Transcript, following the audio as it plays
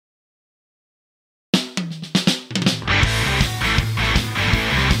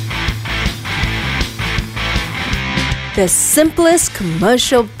the simplest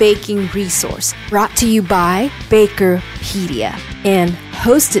commercial baking resource, brought to you by Bakerpedia and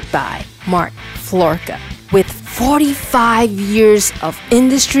hosted by Mark Florka. With 45 years of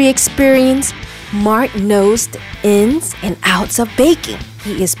industry experience, Mark knows the ins and outs of baking.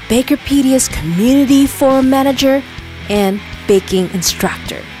 He is Bakerpedia's community forum manager and baking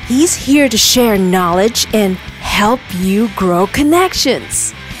instructor. He's here to share knowledge and help you grow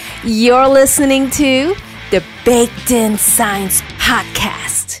connections. You're listening to the Baked in Science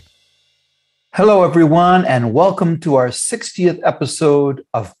Podcast. Hello, everyone, and welcome to our 60th episode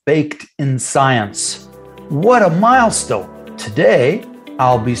of Baked in Science. What a milestone! Today,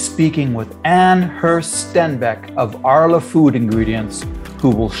 I'll be speaking with Anne Hurst Stenbeck of Arla Food Ingredients, who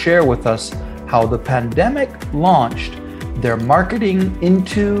will share with us how the pandemic launched their marketing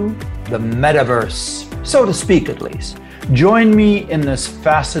into the metaverse, so to speak at least. Join me in this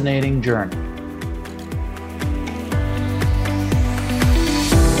fascinating journey.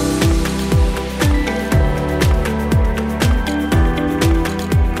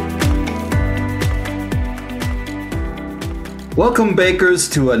 Welcome, bakers,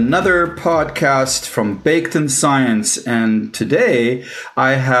 to another podcast from Baked in Science. And today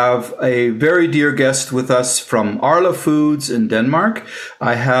I have a very dear guest with us from Arla Foods in Denmark.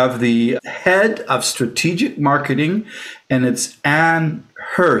 I have the head of strategic marketing, and it's Anne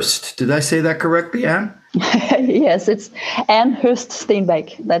Hurst. Did I say that correctly, Anne? Yes, it's Anne Hurst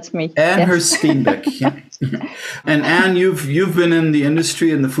Stenbeck. That's me. Anne Hurst Stenbeck. Yeah. And Anne, you've been in the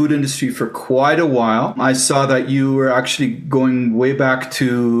industry, in the food industry, for quite a while. I saw that you were actually going way back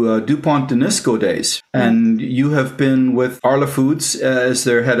to DuPont Danisco days, and you have been with Arla Foods as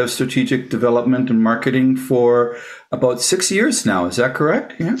their head of strategic development and marketing for about 6 years now. Is that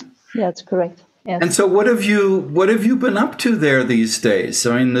correct? Yeah, that's correct. Yes. And so what have you been up to there these days?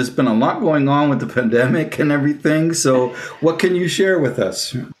 I mean, there's been a lot going on with the pandemic and everything. So what can you share with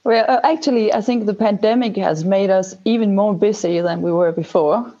us? Well, actually, I think the pandemic has made us even more busy than we were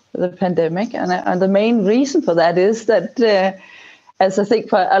before the pandemic. And the main reason for that is that, as I think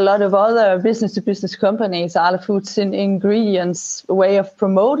for a lot of other business-to-business companies, Arla Foods Ingredients' way of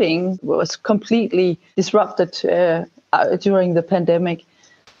promoting was completely disrupted during the pandemic.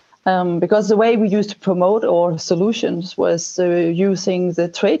 Because the way we used to promote our solutions was using the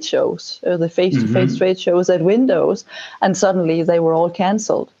trade shows, the face-to-face trade shows at Windows, and suddenly they were all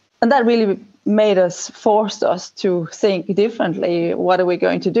canceled. And that really forced us to think differently. What are we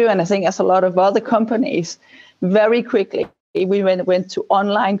going to do? And I think as a lot of other companies, very quickly, we went to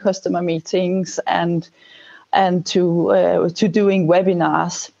online customer meetings and to doing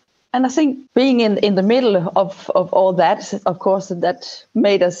webinars. And I think being in the middle of all that, of course, that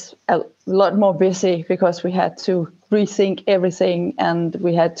made us a lot more busy because we had to rethink everything and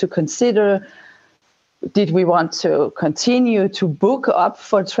we had to consider, did we want to continue to book up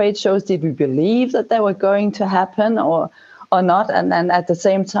for trade shows? Did we believe that they were going to happen or not? And then at the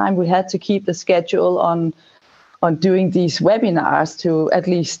same time, we had to keep the schedule on doing these webinars to at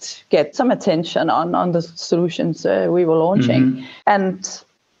least get some attention on the solutions we were launching.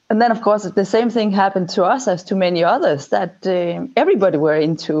 And then, of course, the same thing happened to us as to many others, that everybody were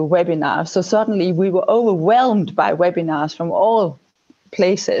into webinars. So suddenly we were overwhelmed by webinars from all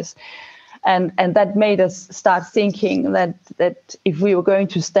places. And that made us start thinking that if we were going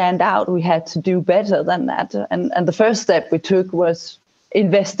to stand out, we had to do better than that. And the first step we took was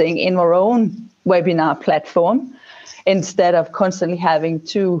investing in our own webinar platform instead of constantly having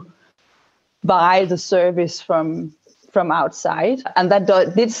to buy the service from outside. And that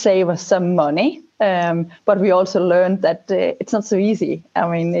did save us some money. But we also learned that it's not so easy. I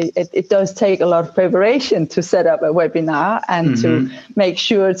mean, it does take a lot of preparation to set up a webinar and to make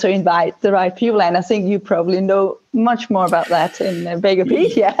sure to invite the right people. And I think you probably know much more about that in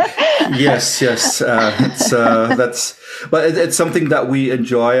Bakerpedia. Yes. It's something that we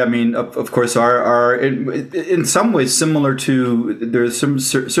enjoy. I mean, of course, our in some ways similar to, there's some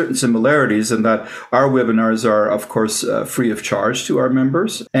certain similarities in that our webinars are, of course, free of charge to our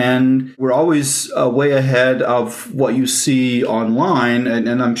members, and we're always way ahead of what you see online.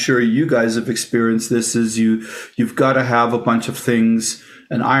 And I'm sure you guys have experienced this. Is you've got to have a bunch of things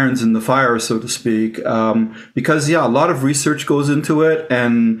and irons in the fire, so to speak, because a lot of research goes into it.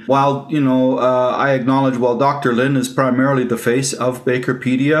 And while I acknowledge, while Dr. Lin is primarily the face of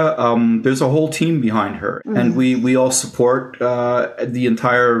Bakerpedia, there's a whole team behind her, and we all support the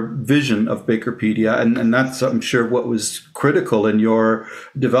entire vision of Bakerpedia, and that's, I'm sure, what was critical in your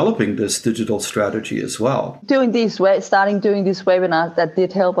developing this digital strategy as well. Starting doing these webinars, that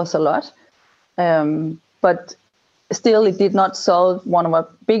did help us a lot, but still, it did not solve one of our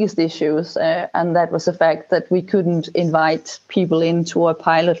biggest issues, and that was the fact that we couldn't invite people into our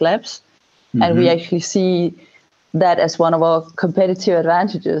pilot labs. And we actually see that as one of our competitive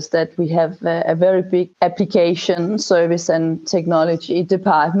advantages, that we have a very big application, service and technology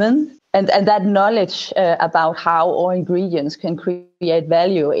department. And that knowledge about how our ingredients can create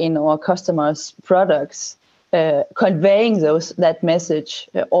value in our customers' products, conveying that message,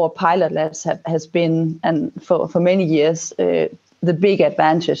 or pilot labs has been, and for many years, the big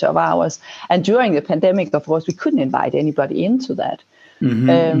advantage of ours. And during the pandemic, of course, we couldn't invite anybody into that.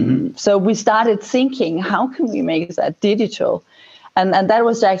 So we started thinking, how can we make that digital? And that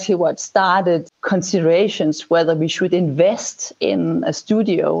was actually what started considerations whether we should invest in a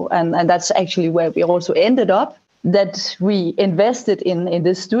studio. And that's actually where we also ended up, that we invested in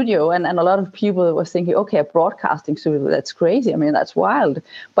this studio. And a lot of people were thinking, okay, a broadcasting studio, that's crazy. I mean, that's wild.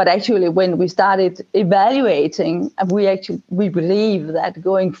 But actually, when we started evaluating, we believe that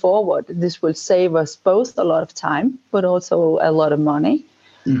going forward, this will save us both a lot of time, but also a lot of money.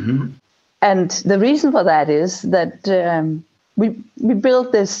 And the reason for that is that we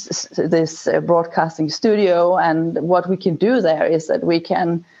built this broadcasting studio, and what we can do there is that we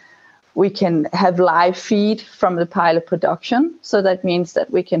can have live feed from the pilot production. So that means that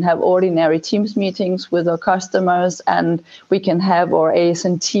we can have ordinary Teams meetings with our customers, and we can have our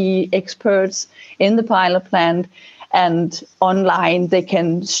AS&T experts in the pilot plant, and online they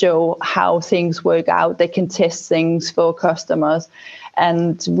can show how things work out. They can test things for customers.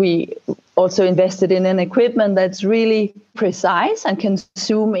 And we also invested in an equipment that's really precise and can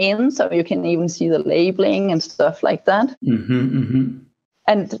zoom in, so you can even see the labeling and stuff like that.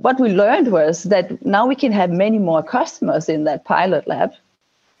 And what we learned was that now we can have many more customers in that pilot lab,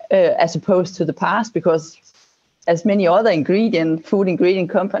 as opposed to the past, because as many other food ingredient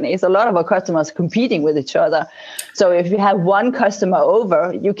companies, a lot of our customers are competing with each other. So if you have one customer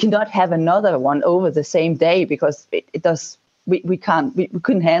over, you cannot have another one over the same day, because we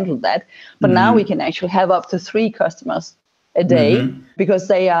couldn't handle that. But now we can actually have up to 3 customers a day, because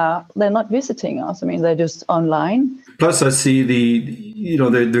they're not visiting us. I mean, they're just online. Plus, I see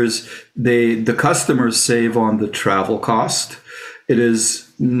the customers save on the travel cost. It is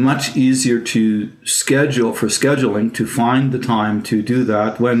much easier to scheduling to find the time to do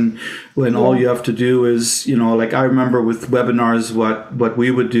that when all you have to do is, like I remember with webinars, what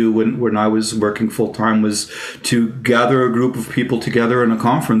we would do when I was working full time was to gather a group of people together in a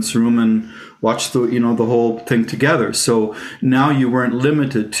conference room and watch the whole thing together. So now you weren't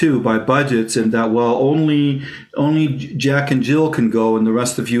limited by budgets, and that, well, only Jack and Jill can go and the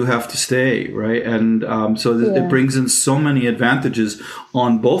rest of you have to stay, right? And it brings in so many advantages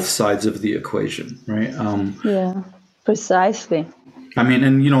on both sides of the equation, right? Precisely. I mean,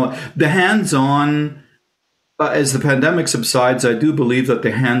 and the hands-on, as the pandemic subsides, I do believe that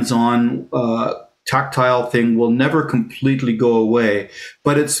the hands-on tactile thing will never completely go away,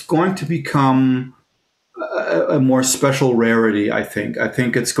 but it's going to become a more special rarity. I think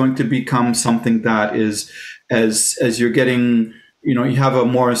it's going to become something that is, as you're getting, you have a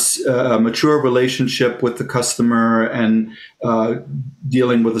more mature relationship with the customer, and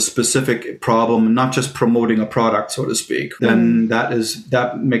dealing with a specific problem, and not just promoting a product, so to speak. Then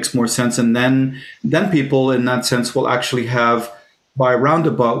that makes more sense, and then people in that sense will actually have, by a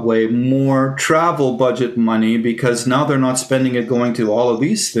roundabout way, more travel budget money, because now they're not spending it going to all of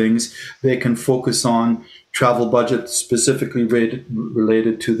these things. They can focus on travel budget specifically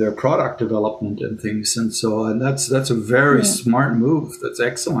related to their product development and things. And so that's a very smart move. That's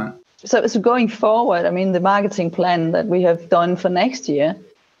excellent. So going forward, I mean, the marketing plan that we have done for next year,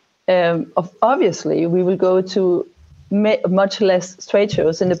 obviously we will go to much less trade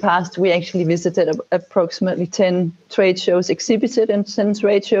shows. In the past, we actually visited approximately 10 trade shows, exhibited in 10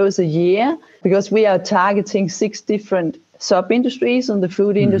 trade shows a year, because we are targeting 6 different sub-industries in the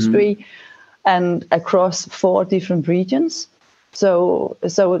food industry and across 4 different regions. So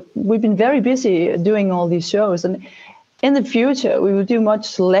we've been very busy doing all these shows. And in the future, we will do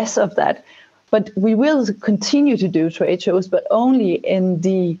much less of that. But we will continue to do trade shows, but only in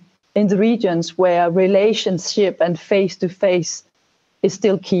the regions where relationship and face-to-face is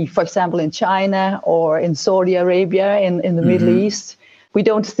still key. For example, in China or in Saudi Arabia, in the Middle East. We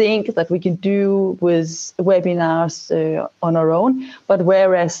don't think that we can do with webinars on our own, but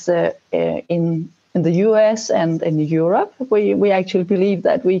whereas in the US and in Europe, we actually believe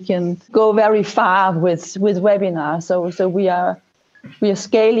that we can go very far with webinars. So we are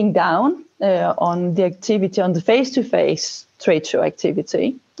scaling down on the activity, on the face-to-face trade show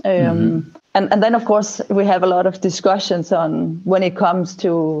activity. And then, of course, we have a lot of discussions on when it comes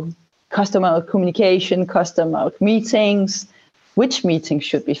to customer communication, customer meetings, which meetings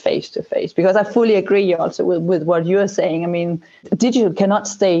should be face-to-face? Because I fully agree also with what you're saying. I mean, digital cannot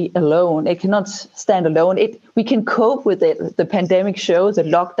stay alone. It cannot stand alone. We can cope with it. The pandemic showed, the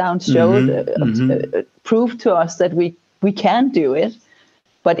lockdown showed, proved to us that we can do it.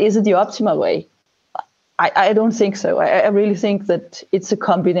 But is it the optimal way? I don't think so. I really think that it's a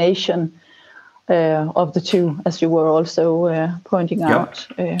combination of the two, as you were also pointing out.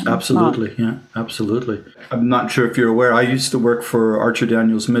 Absolutely, yeah, absolutely. I'm not sure if you're aware, I used to work for Archer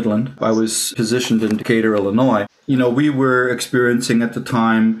Daniels Midland. I was positioned in Decatur, Illinois. You know, we were experiencing at the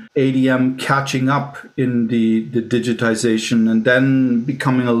time ADM catching up in the digitization and then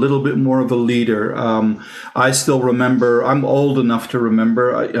becoming a little bit more of a leader. I still remember, I'm old enough to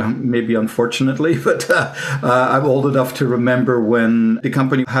remember, maybe unfortunately, but I'm old enough to remember when the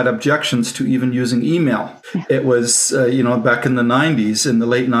company had objections to even using email. It was, back in the 90s, in the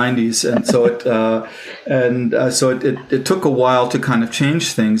late 90s. And so it took a while to kind of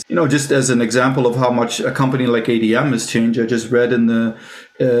change things. You know, just as an example of how much a company like ADM has changed, I just read in the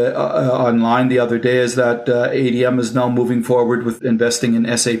online the other day is that ADM is now moving forward with investing in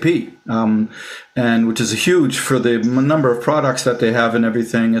SAP, and which is huge for the number of products that they have and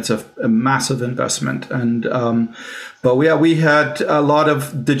everything. It's a massive investment. And but we had a lot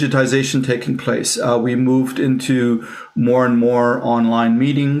of digitization taking place. We moved into more and more online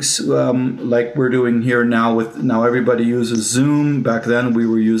meetings, like we're doing here now. Now everybody uses Zoom. Back then we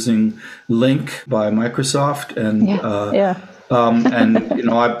were using Link by Microsoft, and and you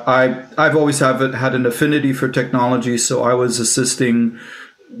know, I've always had an affinity for technology, so I was assisting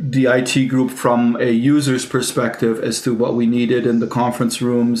the IT group from a user's perspective as to what we needed in the conference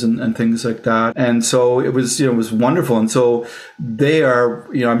rooms and things like that. And so it was wonderful. And so they are,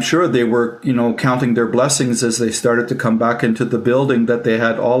 I'm sure they were, counting their blessings as they started to come back into the building, that they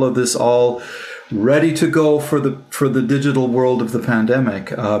had all of this all ready to go for the digital world of the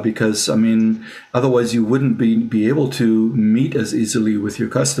pandemic, because I mean, otherwise you wouldn't be able to meet as easily with your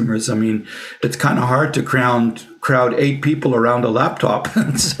customers. I mean, it's kind of hard to crowd 8 people around a laptop.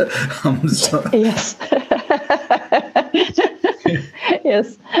 Yes.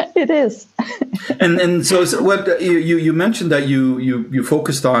 Yes, it is. And so what you mentioned that you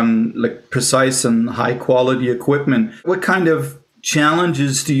focused on like precise and high quality equipment. What kind of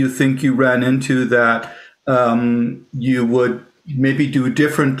challenges do you think you ran into that you would maybe do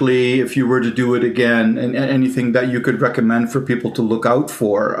differently if you were to do it again, and anything that you could recommend for people to look out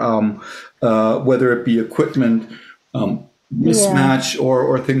for, whether it be equipment mismatch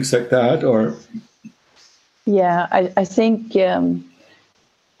or things like that? Or I think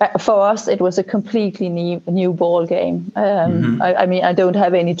for us it was a completely new ball game. I mean, I don't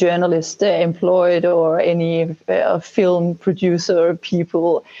have any journalist employed or any film producer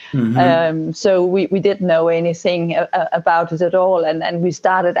people, so we didn't know anything about it at all, and we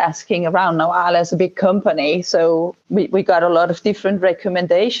started asking around. Now Arla is a big company, so we got a lot of different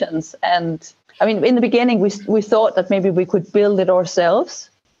recommendations. And I mean, in the beginning we thought that maybe we could build it ourselves,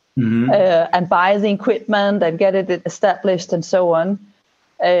 and buy the equipment and get it established and so on.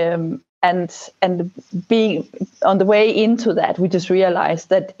 And being on the way into that, we just realized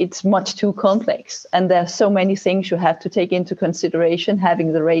that it's much too complex, and there are so many things you have to take into consideration,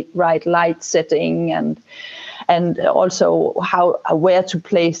 having the right light setting, and also where to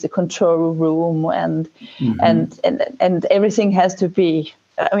place the control room, and everything has to be.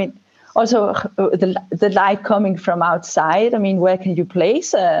 I mean, also the light coming from outside. I mean, where can you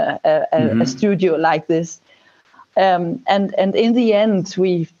place a studio like this? And in the end,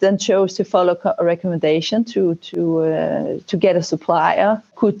 we then chose to follow a recommendation to get a supplier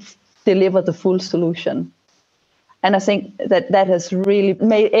who could deliver the full solution. And I think that has really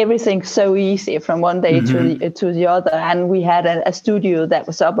made everything so easy from one day to the other. And we had a studio that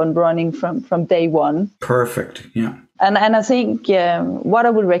was up and running from day one. Perfect. Yeah. And I think what I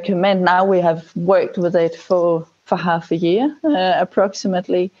would recommend, now we have worked with it for half a year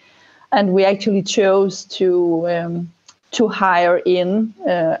approximately. And we actually chose to hire in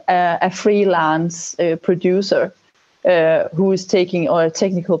a freelance producer who is or a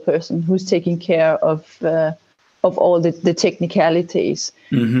technical person who's taking care of all the technicalities.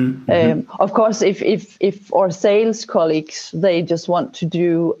 Of course, if our sales colleagues, they just want to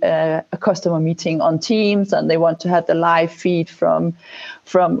do a customer meeting on Teams and they want to have the live feed from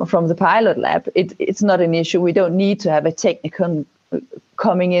the pilot lab, it's not an issue. We don't need to have a technical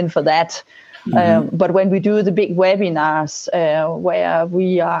coming in for that. But when we do the big webinars where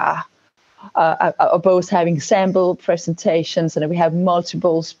we are both having sample presentations and we have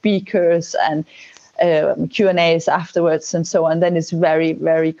multiple speakers, and Q&As afterwards and so on, then it's very,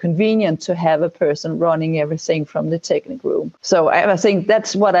 very convenient to have a person running everything from the technical room. So I think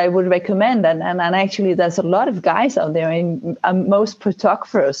that's what I would recommend. And actually, there's a lot of guys out there. Most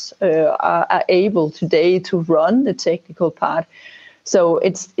photographers are able today to run the technical part. So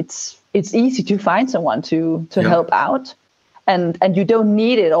it's easy to find someone to help out. And you don't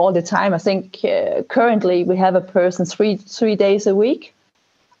need it all the time. I think currently we have a person three days a week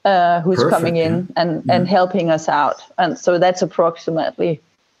who's Perfect, coming in and helping us out. And so that's approximately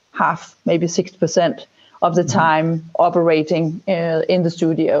half, maybe 60% of the time operating in the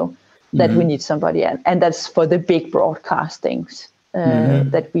studio that we need somebody at. And that's for the big broadcastings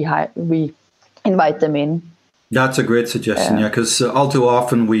that we invite them in. That's a great suggestion, because all too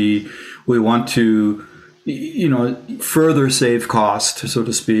often we want to, further save cost, so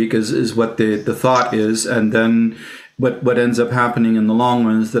to speak, is what the thought is. And then what ends up happening in the long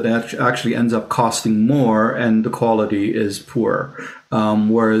run is that it actually ends up costing more and the quality is poor.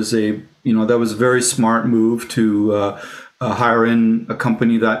 Whereas that was a very smart move to hire in a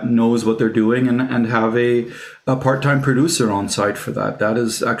company that knows what they're doing and have a part-time producer on site for that. That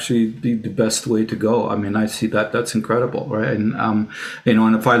is actually the best way to go. I mean, I see that's incredible, right? And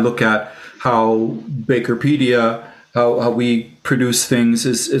and if I look at how Bakerpedia, how we produce things,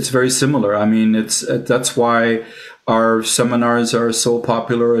 it's very similar. I mean, that's why our seminars are so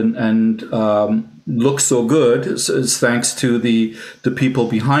popular and look so good is thanks to the people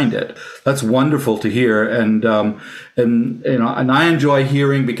behind it. That's wonderful to hear, and I enjoy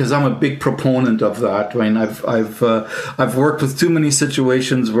hearing, because I'm a big proponent of that. I mean, I've worked with too many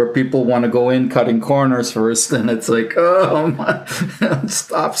situations where people want to go in cutting corners first, and it's like,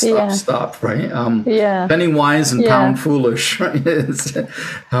 stop, right? Penny wise and pound foolish, right?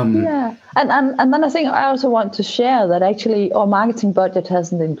 And then I think I also want to share that actually our marketing budget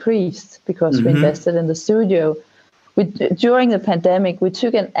hasn't increased because we invested in the studio. During the pandemic, we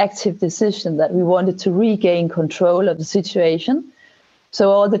took an active decision that we wanted to regain control of the situation.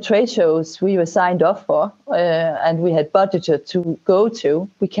 So all the trade shows we were signed off for and we had budgeted to go to,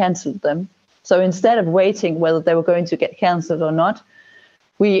 we cancelled them. So instead of waiting whether they were going to get cancelled or not,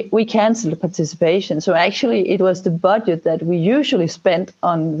 we cancelled the participation. So actually it was the budget that we usually spent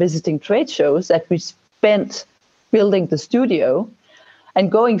on visiting trade shows that we spent building the studio.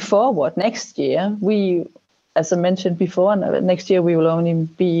 And going forward next year, as I mentioned before, next year we will only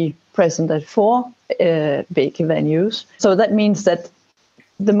be present at 4 big venues. So that means that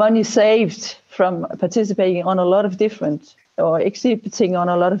the money saved from participating on a lot of different or exhibiting on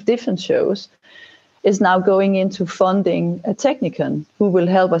a lot of different shows is now going into funding a technician who will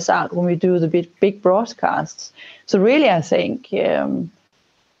help us out when we do the big broadcasts. So really, I think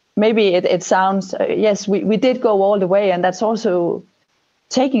maybe it sounds, yes, we did go all the way, and that's also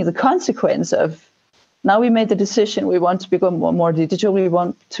taking the consequence of, now we made the decision, we want to become more digital, we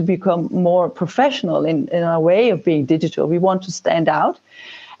want to become more professional in our way of being digital, we want to stand out.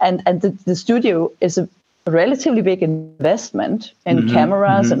 And the studio is a relatively big investment in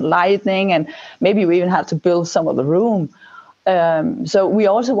cameras and lighting, and maybe we even have to build some of the room. So we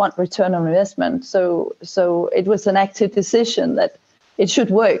also want return on investment. So it was an active decision that it should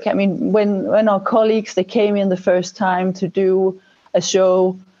work. I mean, when our colleagues, they came in the first time to do a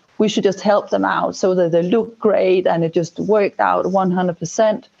show, we should just help them out so that they look great and it just worked out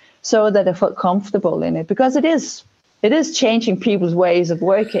 100% so that they felt comfortable in it, because it is changing people's ways of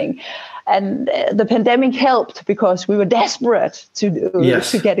working. And the pandemic helped because we were desperate to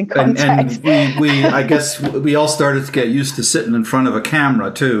get in contact. And I guess we all started to get used to sitting in front of a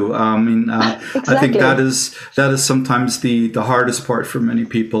camera too. Exactly. I think that is sometimes the hardest part for many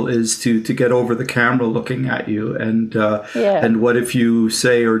people, is to get over the camera looking at you. And what if you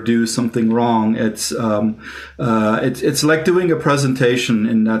say or do something wrong? It's like doing a presentation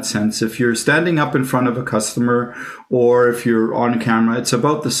in that sense. If you're standing up in front of a customer or if you're on camera, it's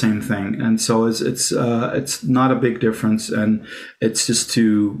about the same thing. And so it's not a big difference, and it's just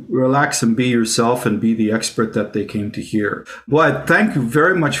to relax and be yourself and be the expert that they came to hear. Well, thank you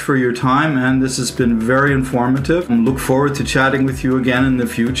very much for your time, and this has been very informative. I look forward to chatting with you again in the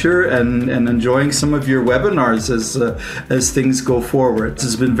future and enjoying some of your webinars as things go forward. This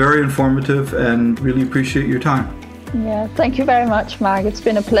has been very informative, and really appreciate your time. Yeah, thank you very much, Mark. It's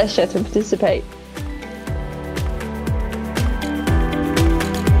been a pleasure to participate.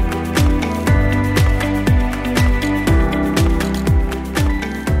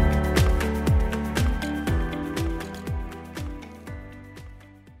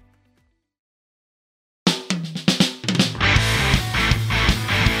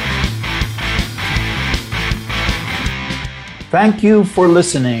 Thank you for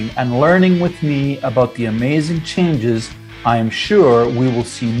listening and learning with me about the amazing changes I am sure we will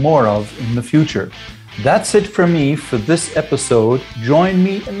see more of in the future. That's it for me for this episode. Join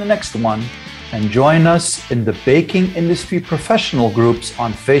me in the next one and join us in the baking industry professional groups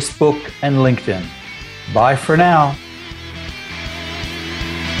on Facebook and LinkedIn. Bye for now.